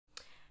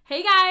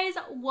Hey guys,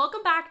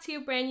 welcome back to a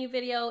brand new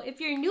video. If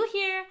you're new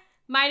here,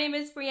 my name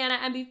is Brianna,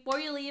 and before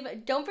you leave,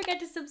 don't forget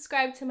to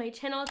subscribe to my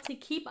channel to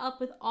keep up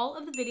with all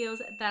of the videos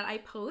that I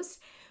post.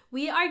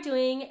 We are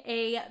doing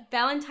a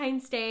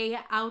Valentine's Day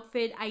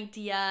outfit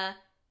idea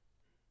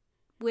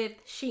with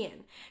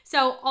SHEIN.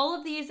 So all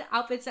of these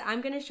outfits that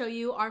I'm going to show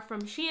you are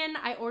from SHEIN.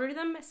 I ordered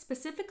them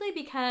specifically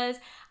because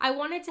I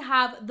wanted to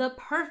have the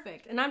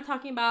perfect, and I'm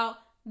talking about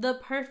the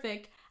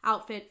perfect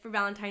outfit for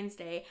Valentine's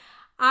Day.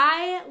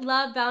 I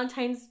love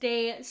Valentine's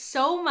Day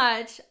so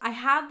much. I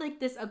have like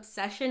this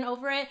obsession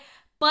over it,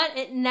 but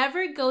it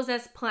never goes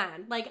as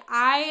planned. Like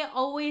I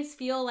always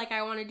feel like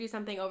I want to do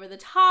something over the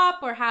top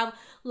or have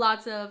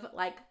lots of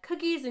like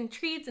cookies and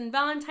treats and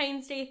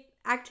Valentine's Day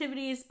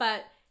activities,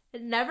 but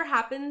it never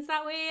happens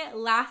that way.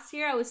 Last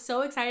year I was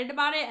so excited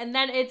about it and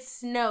then it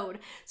snowed.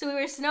 So we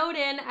were snowed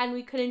in and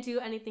we couldn't do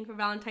anything for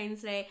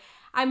Valentine's Day.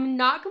 I'm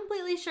not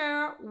completely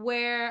sure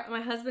where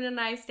my husband and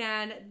I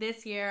stand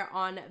this year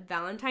on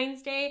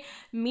Valentine's Day,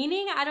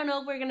 meaning I don't know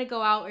if we're gonna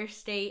go out or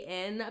stay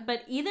in,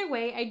 but either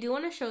way, I do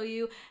want to show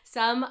you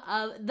some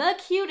of the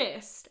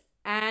cutest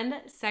and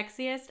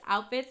sexiest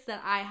outfits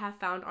that I have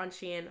found on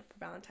SHEIN for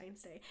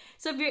Valentine's Day.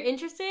 So if you're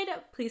interested,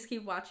 please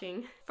keep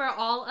watching. For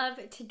all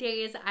of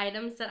today's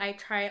items that I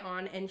try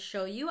on and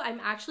show you, I'm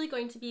actually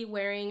going to be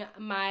wearing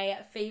my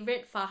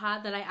favorite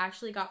faja that I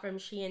actually got from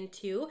SHEIN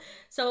too.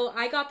 So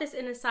I got this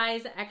in a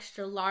size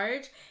extra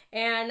large,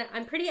 and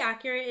I'm pretty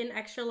accurate in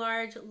extra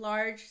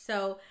large,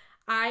 so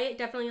I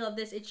definitely love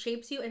this. It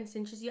shapes you and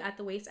cinches you at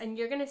the waist, and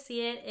you're gonna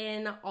see it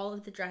in all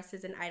of the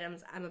dresses and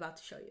items I'm about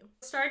to show you.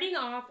 Starting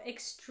off,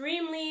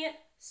 extremely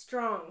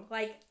strong.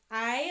 Like,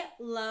 I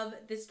love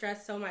this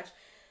dress so much.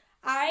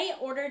 I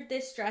ordered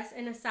this dress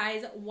in a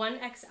size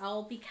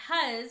 1XL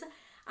because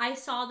I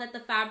saw that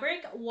the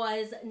fabric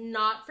was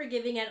not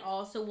forgiving at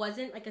all, so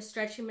wasn't like a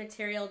stretchy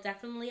material,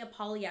 definitely a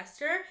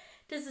polyester.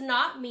 Does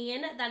not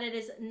mean that it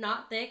is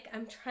not thick.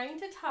 I'm trying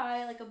to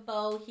tie like a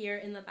bow here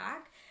in the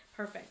back.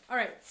 Perfect. All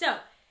right, so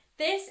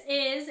this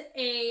is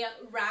a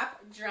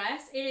wrap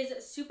dress. It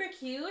is super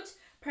cute,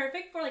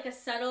 perfect for like a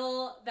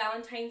subtle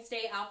Valentine's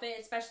Day outfit,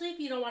 especially if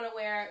you don't want to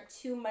wear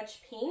too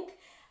much pink.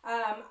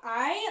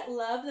 I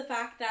love the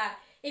fact that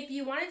if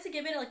you wanted to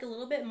give it like a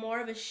little bit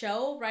more of a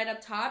show right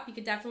up top, you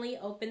could definitely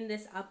open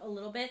this up a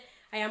little bit.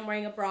 I am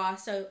wearing a bra,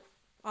 so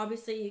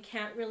obviously you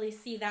can't really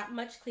see that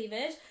much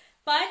cleavage.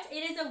 But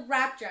it is a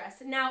wrap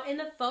dress. Now in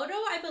the photo,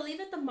 I believe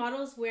that the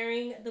model is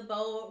wearing the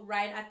bow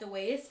right at the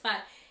waist, but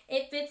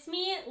it fits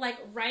me like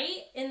right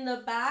in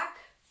the back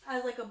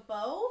as like a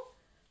bow.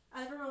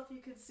 I don't know if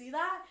you could see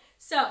that.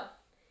 So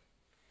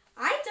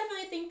I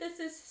definitely think this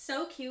is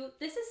so cute.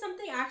 This is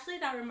something actually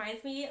that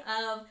reminds me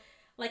of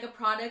like a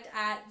product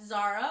at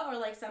Zara or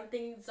like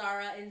something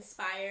Zara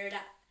inspired,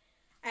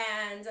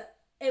 and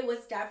it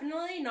was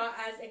definitely not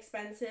as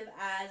expensive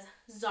as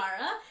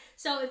Zara.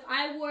 So if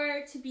I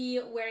were to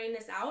be wearing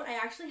this out, I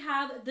actually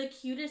have the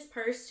cutest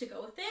purse to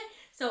go with it.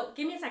 So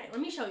give me a second,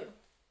 let me show you.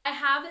 I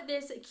have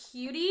this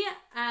cutie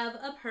of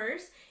a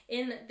purse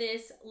in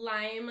this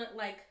lime,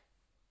 like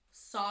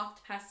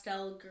soft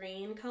pastel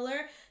green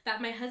color that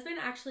my husband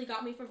actually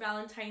got me for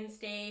Valentine's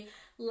Day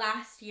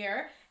last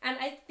year, and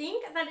I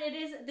think that it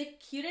is the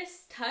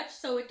cutest touch,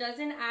 so it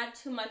doesn't add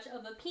too much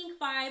of a pink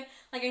vibe.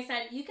 Like I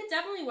said, you could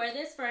definitely wear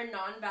this for a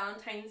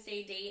non-Valentine's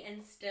Day date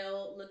and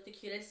still look the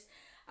cutest.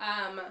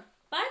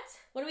 But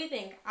what do we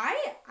think?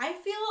 I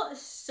feel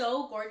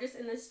so gorgeous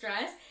in this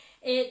dress.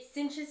 It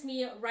cinches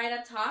me right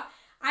up top.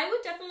 I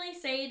would definitely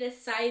say to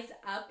size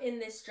up in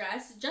this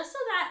dress just so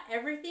that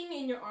everything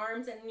in your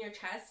arms and in your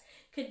chest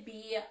could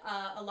be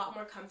a lot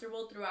more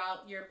comfortable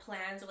throughout your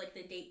plans or like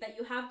the date that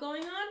you have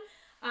going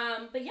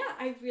on. But yeah,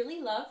 I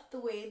really love the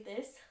way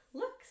this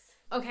looks.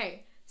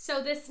 Okay,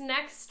 so this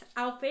next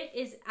outfit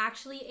is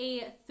actually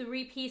a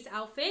three-piece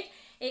outfit.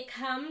 It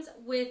comes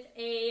with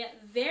a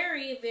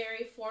very,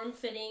 very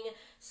form-fitting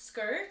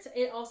skirt.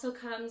 It also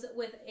comes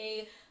with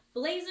a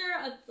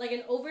blazer, like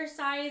an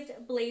oversized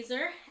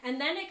blazer, and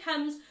then it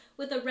comes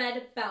with a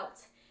red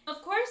belt.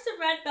 Of course the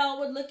red belt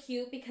would look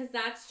cute because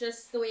that's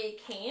just the way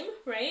it came,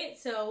 right?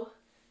 So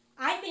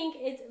I think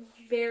it's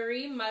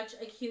very much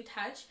a cute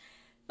touch,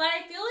 but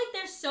I feel like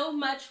there's so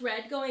much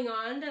red going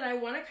on that I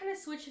want to kind of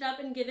switch it up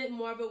and give it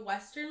more of a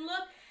Western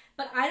look,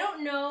 but I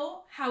don't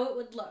know how it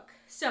would look.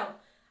 So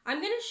I'm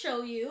going to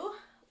show you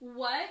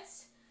what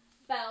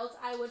belt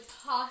I would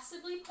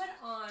possibly put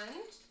on.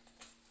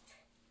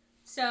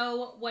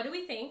 So what do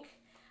we think?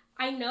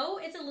 I know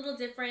it's a little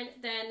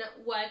different than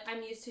what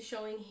I'm used to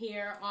showing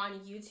here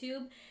on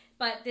YouTube,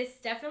 but this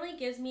definitely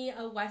gives me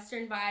a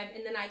Western vibe,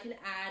 and then I can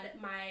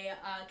add my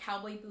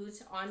cowboy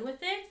boots on with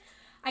it.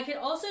 I could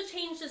also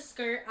change the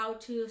skirt out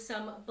to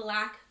some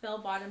black bell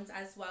bottoms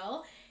as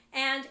well.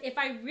 And if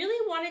I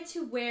really wanted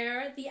to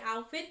wear the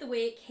outfit the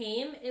way it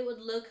came, it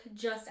would look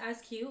just as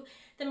cute.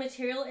 The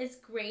material is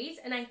great,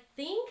 and I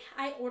think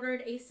I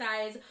ordered a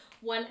size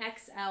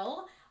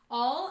 1XL.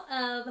 All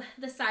of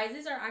the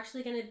sizes are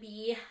actually going to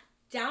be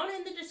down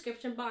in the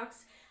description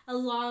box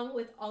along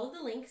with all of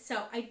the links,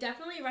 so I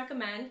definitely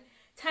recommend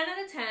 10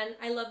 out of 10.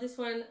 I love this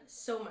one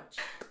so much.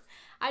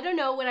 I don't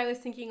know what I was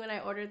thinking when I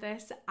ordered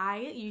this. I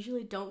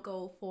usually don't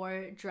go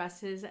for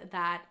dresses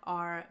that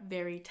are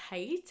very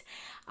tight,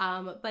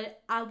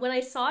 but when I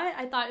saw it,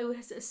 I thought it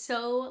was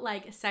so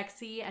like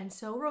sexy and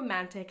so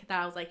romantic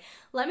that I was like,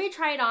 let me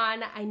try it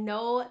on. I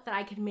know that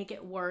I can make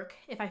it work.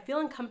 If I feel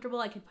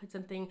uncomfortable, I could put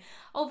something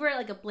over it,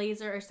 like a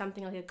blazer or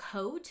something, like a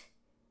coat.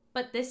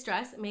 But this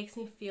dress makes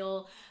me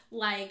feel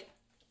like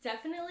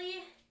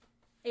definitely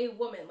a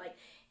woman. Like,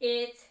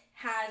 it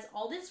has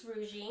all this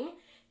rouging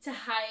to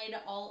hide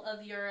all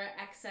of your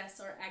excess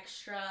or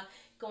extra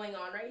going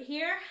on right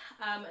here.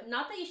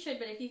 Not that you should,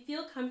 but if you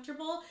feel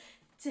comfortable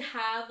to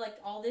have like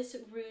all this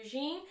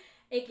rouging,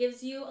 it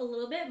gives you a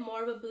little bit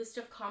more of a boost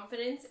of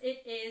confidence.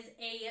 It is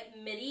a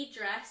midi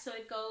dress, so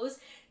it goes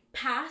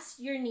past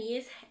your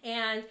knees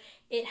and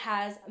it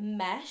has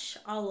mesh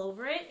all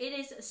over it. It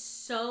is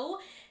so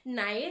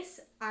nice.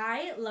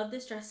 I love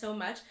this dress so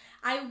much.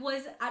 I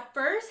was at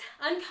first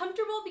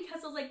uncomfortable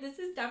because I was like, this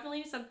is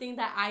definitely something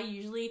that I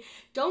usually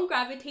don't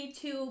gravitate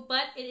to,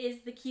 but it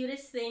is the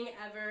cutest thing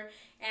ever.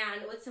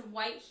 And with some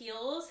white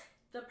heels,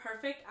 the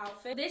perfect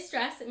outfit. This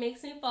dress, it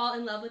makes me fall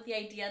in love with the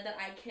idea that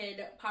I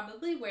could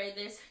probably wear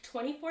this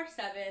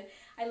 24/7.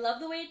 I love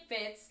the way it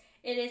fits.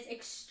 It is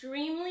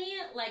extremely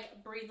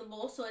like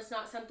breathable, so it's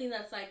not something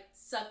that's like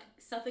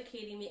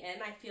suffocating me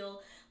in. I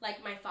feel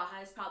like my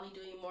faja is probably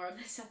doing more of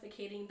the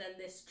suffocating than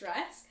this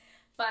dress,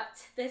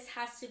 but this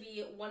has to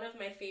be one of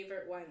my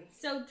favorite ones.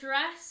 So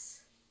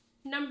dress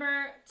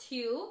number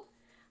 2,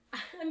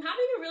 I'm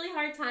having a really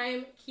hard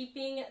time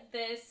keeping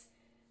this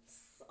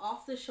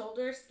off the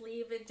shoulder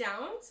sleeve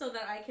down so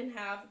that I can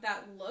have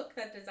that look,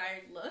 that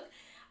desired look.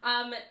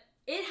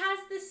 It has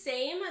the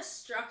same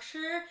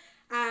structure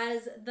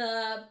as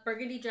the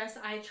burgundy dress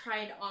I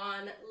tried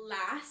on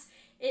last.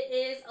 It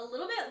is a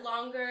little bit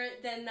longer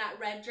than that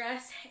red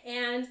dress,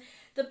 and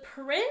the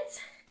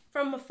print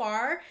from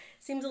afar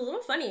seems a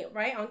little funny,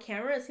 right? On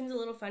camera it seems a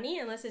little funny,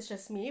 unless it's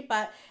just me,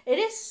 but it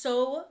is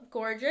so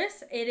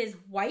gorgeous. It is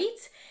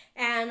white,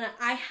 and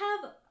I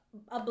have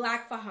a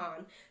black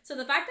fajan. So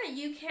the fact that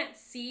you can't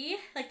see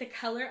like the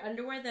color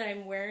underwear that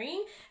I'm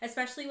wearing,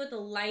 especially with the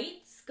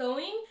lights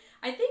going,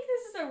 I think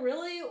this is a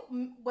really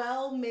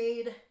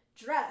well-made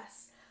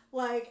dress.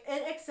 Like,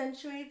 it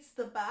accentuates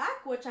the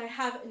back, which I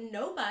have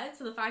no butt,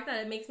 so the fact that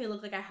it makes me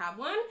look like I have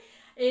one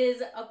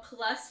is a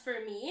plus for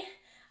me.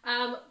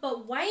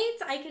 But white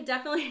I could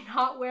definitely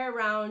not wear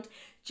around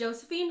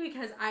Josephine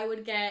because I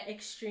would get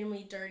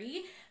extremely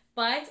dirty.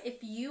 But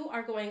if you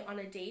are going on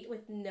a date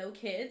with no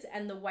kids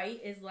and the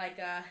white is like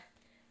a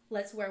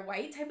let's wear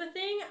white type of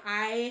thing,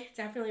 I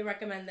definitely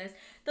recommend this.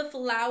 The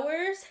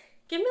flowers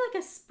give me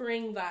like a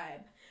spring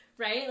vibe,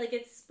 right? Like,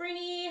 it's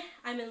springy,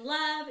 I'm in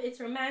love, it's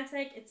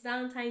romantic, it's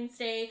Valentine's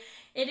Day.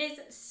 It is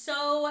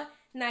so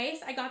nice.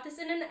 I got this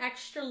in an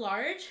extra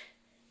large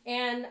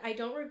and I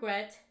don't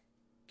regret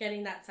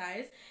getting that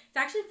size. It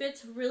actually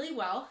fits really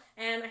well,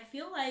 and I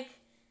feel like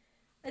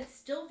it's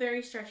still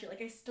very stretchy.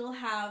 Like, I still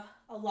have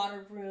a lot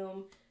of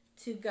room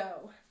to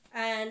go.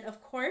 And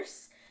of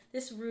course,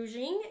 this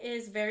rouging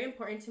is very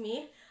important to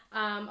me.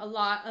 A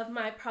lot of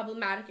my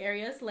problematic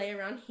areas lay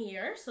around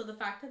here, so the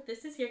fact that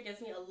this is here gives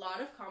me a lot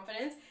of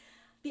confidence.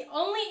 The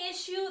only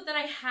issue that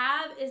I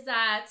have is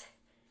that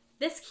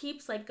this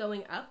keeps like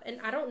going up, and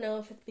I don't know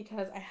if it's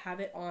because I have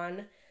it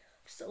on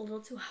just a little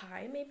too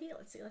high maybe.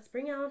 Let's see, let's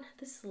bring out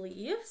the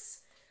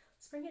sleeves.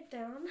 Let's bring it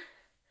down.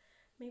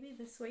 Maybe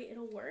this way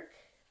it'll work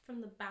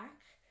from the back.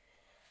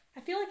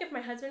 I feel like if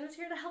my husband was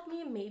here to help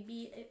me,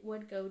 maybe it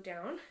would go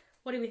down.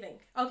 What do we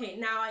think? Okay,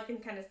 now I can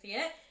kind of see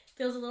it.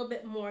 Feels a little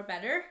bit more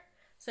better,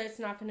 so it's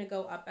not going to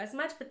go up as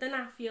much, but then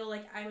I feel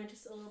like I'm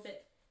just a little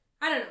bit,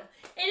 I don't know.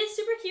 It is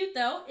super cute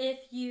though. If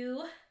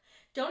you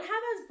don't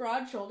have as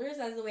broad shoulders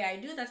as the way I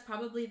do, that's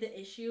probably the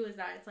issue, is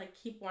that it's like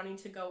keep wanting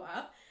to go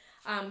up.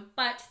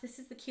 But this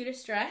is the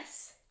cutest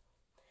dress.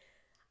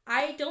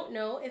 I don't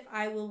know if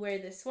I will wear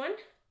this one,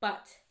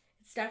 but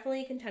it's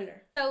definitely a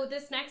contender. So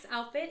this next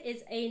outfit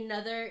is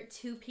another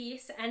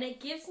 2-piece, and it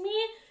gives me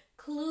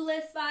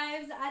Clueless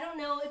vibes. I don't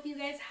know if you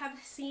guys have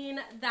seen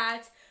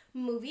that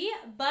movie,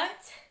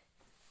 but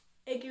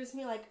it gives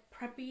me like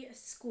preppy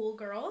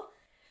schoolgirl.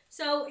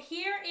 So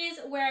here is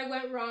where I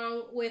went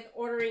wrong with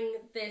ordering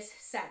this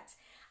set.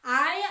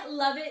 I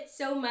love it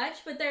so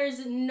much, but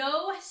there's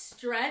no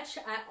stretch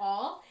at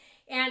all.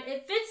 And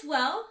it fits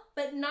well,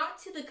 but not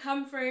to the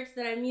comfort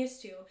that I'm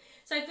used to.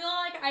 So I feel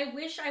like I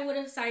wish I would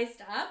have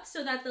sized up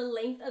so that the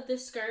length of the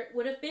skirt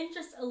would have been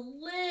just a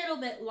little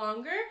bit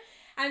longer,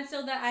 and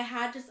so that I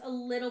had just a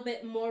little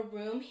bit more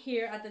room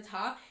here at the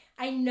top.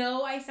 I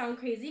know I sound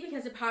crazy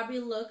because it probably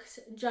looks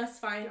just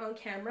fine on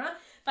camera,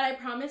 but I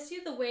promise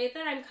you the way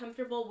that I'm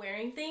comfortable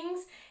wearing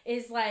things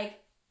is like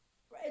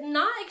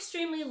not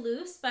extremely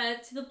loose,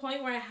 but to the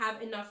point where I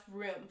have enough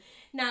room.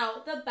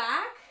 Now the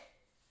back,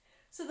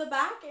 so the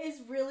back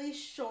is really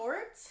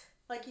short,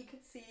 like you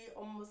could see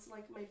almost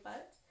like my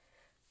butt,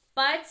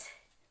 but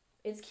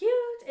it's cute,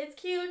 it's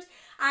cute.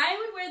 I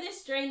would wear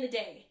this during the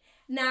day.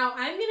 Now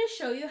I'm gonna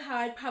show you how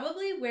I'd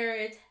probably wear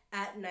it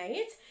at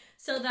night.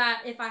 so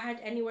that if I had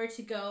anywhere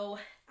to go,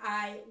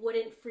 I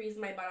wouldn't freeze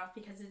my butt off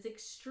because it's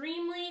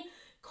extremely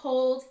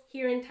cold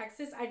here in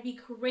Texas. I'd be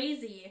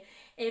crazy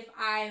if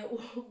I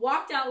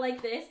walked out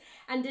like this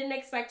and didn't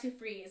expect to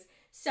freeze.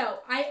 So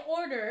I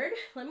ordered,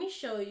 let me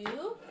show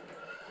you.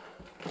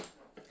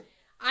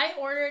 I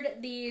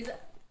ordered these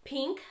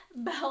pink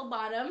bell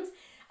bottoms.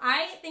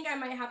 I think I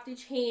might have to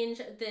change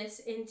this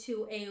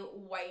into a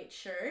white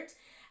shirt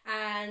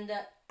and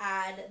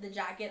add the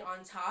jacket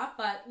on top,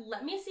 but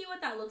let me see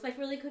what that looks like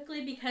really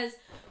quickly, because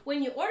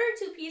when you order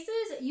 2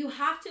 pieces, you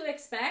have to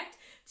expect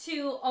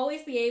to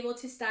always be able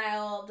to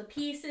style the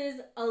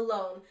pieces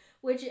alone,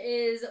 which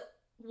is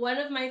one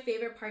of my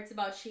favorite parts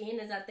about SHEIN,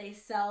 is that they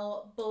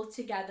sell both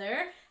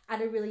together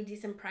at a really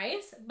decent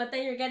price, but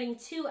then you're getting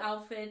 2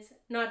 outfits,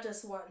 not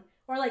just one,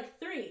 or like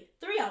three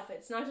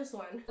outfits, not just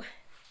one.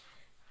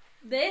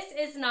 This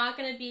is not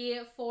going to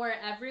be for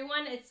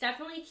everyone. It's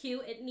definitely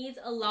cute. It needs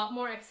a lot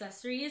more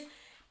accessories,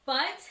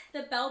 but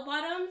the bell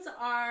bottoms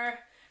are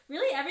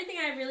really everything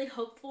I really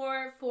hope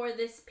for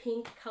this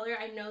pink color.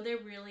 I know they're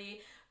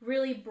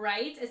really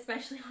bright,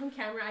 especially on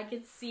camera. I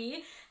can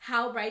see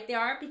how bright they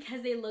are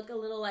because they look a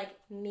little like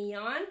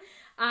neon,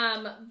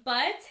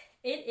 but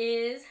it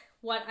is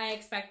what I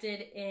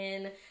expected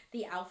in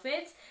the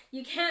outfits.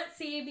 You can't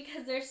see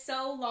because they're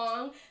so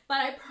long, but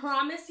I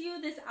promise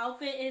you this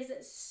outfit is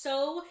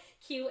so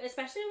cute,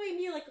 especially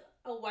maybe like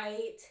a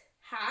white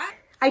hat.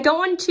 I don't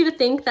want you to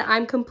think that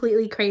I'm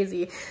completely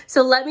crazy.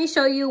 So let me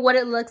show you what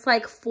it looks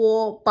like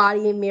full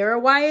body mirror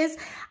wise.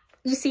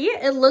 You see,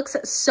 it looks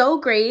so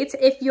great.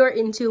 If you're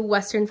into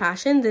Western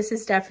fashion, this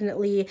is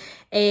definitely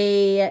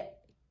a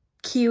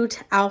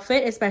cute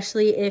outfit,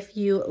 especially if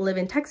you live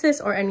in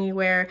Texas or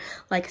anywhere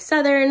like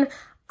Southern.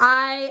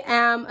 I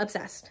am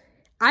obsessed.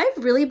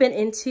 I've really been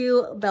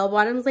into bell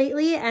bottoms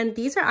lately, and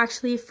these are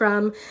actually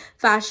from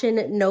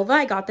Fashion Nova.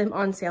 I got them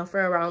on sale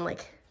for around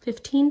like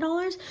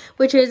 $15,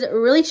 which is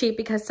really cheap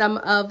because some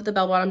of the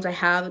bell bottoms I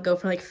have go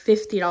for like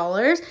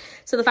 $50.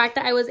 So the fact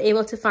that I was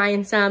able to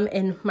find some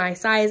in my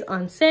size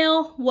on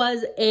sale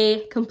was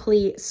a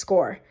complete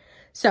score.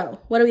 So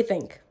what do we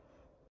think?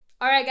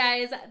 All right,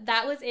 guys,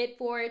 that was it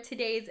for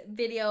today's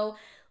video.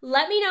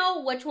 Let me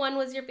know which one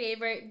was your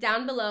favorite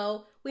down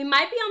below. We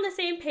might be on the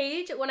same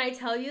page when I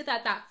tell you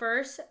that that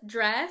first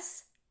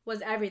dress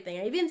was everything.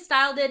 I even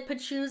styled it,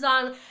 put shoes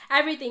on,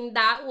 everything.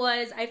 That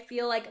was, I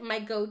feel like, my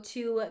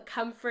go-to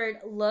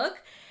comfort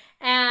look.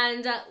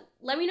 And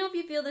let me know if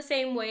you feel the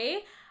same way.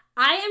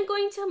 I am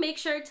going to make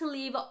sure to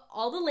leave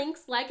all the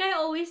links, like I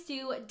always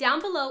do, down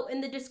below in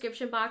the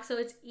description box so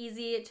it's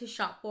easy to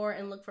shop for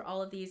and look for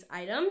all of these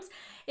items.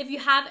 If you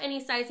have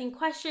any sizing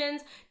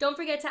questions, don't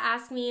forget to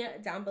ask me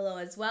down below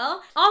as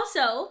well.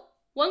 Also,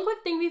 one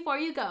quick thing before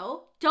you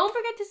go, don't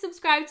forget to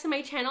subscribe to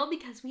my channel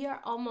because we are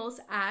almost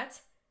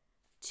at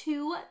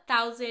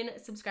 2,000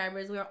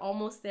 subscribers. We are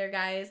almost there,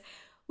 guys.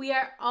 We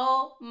are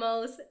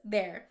almost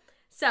there.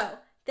 So,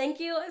 thank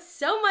you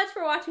so much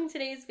for watching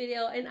today's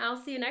video, and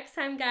I'll see you next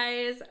time,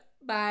 guys.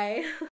 Bye.